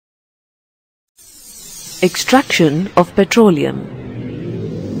Extraction of petroleum.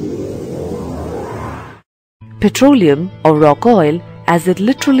 Petroleum, or rock oil, as it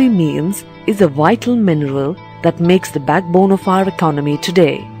literally means, is a vital mineral that makes the backbone of our economy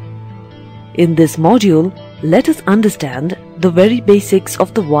today. In this module, let us understand the very basics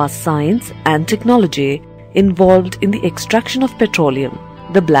of the vast science and technology involved in the extraction of petroleum,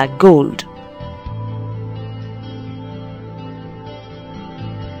 the black gold.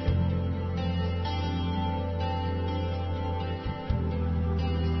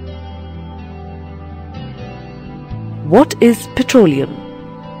 What is petroleum?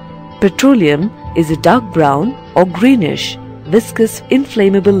 Petroleum is a dark brown or greenish, viscous,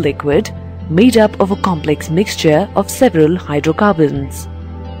 inflammable liquid made up of a complex mixture of several hydrocarbons.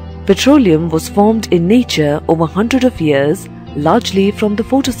 Petroleum was formed in nature over hundreds of years, largely from the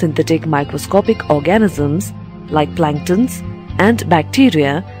photosynthetic microscopic organisms like planktons and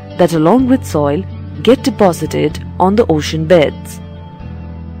bacteria that, along with soil, get deposited on the ocean beds.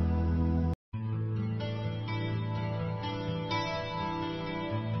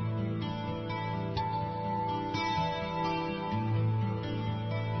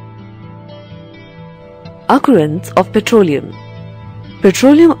 Occurrence of petroleum.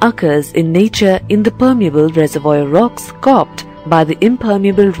 Petroleum occurs in nature in the permeable reservoir rocks capped by the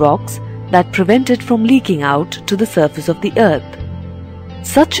impermeable rocks that prevent it from leaking out to the surface of the earth.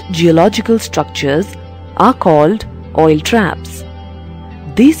 Such geological structures are called oil traps.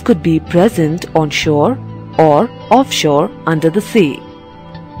 These could be present on shore or offshore under the sea.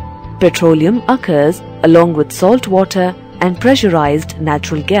 Petroleum occurs along with salt water and pressurized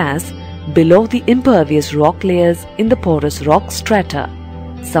natural gas below the impervious rock layers in the porous rock strata,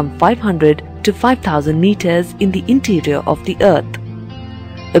 some 500 to 5,000 meters in the interior of the earth.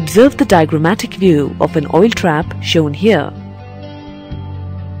 Observe the diagrammatic view of an oil trap shown here.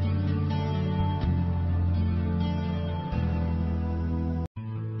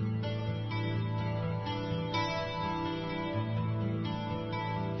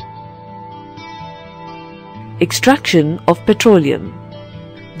 Extraction of petroleum.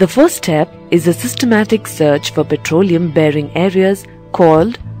 The first step is a systematic search for petroleum-bearing areas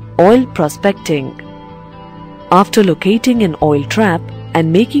called oil prospecting. After locating an oil trap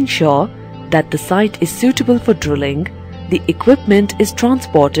and making sure that the site is suitable for drilling, the equipment is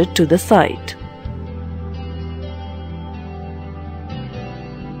transported to the site.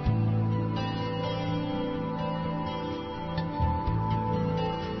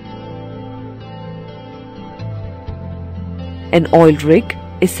 An oil rig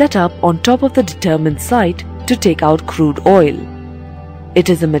is set up on top of the determined site to take out crude oil. It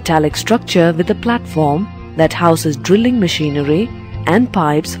is a metallic structure with a platform that houses drilling machinery and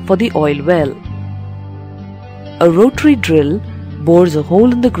pipes for the oil well. A rotary drill bores a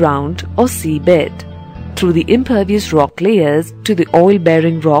hole in the ground or seabed through the impervious rock layers to the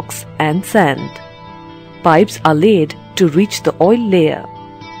oil-bearing rocks and sand. Pipes are laid to reach the oil layer.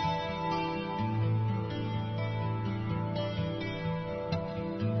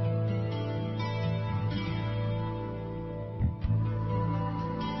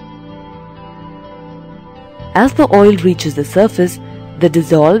 As the oil reaches the surface, the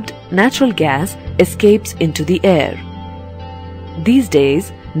dissolved natural gas escapes into the air. These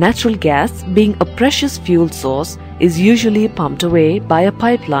days, natural gas, being a precious fuel source, is usually pumped away by a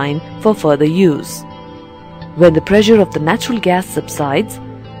pipeline for further use. When the pressure of the natural gas subsides,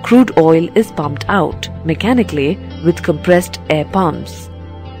 crude oil is pumped out mechanically with compressed air pumps.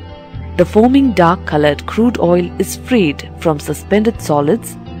 The foaming dark-colored crude oil is freed from suspended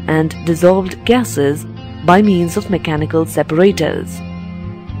solids and dissolved gases by means of mechanical separators.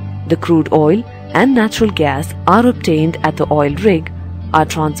 The crude oil and natural gas are obtained at the oil rig, are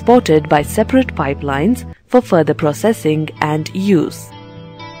transported by separate pipelines for further processing and use.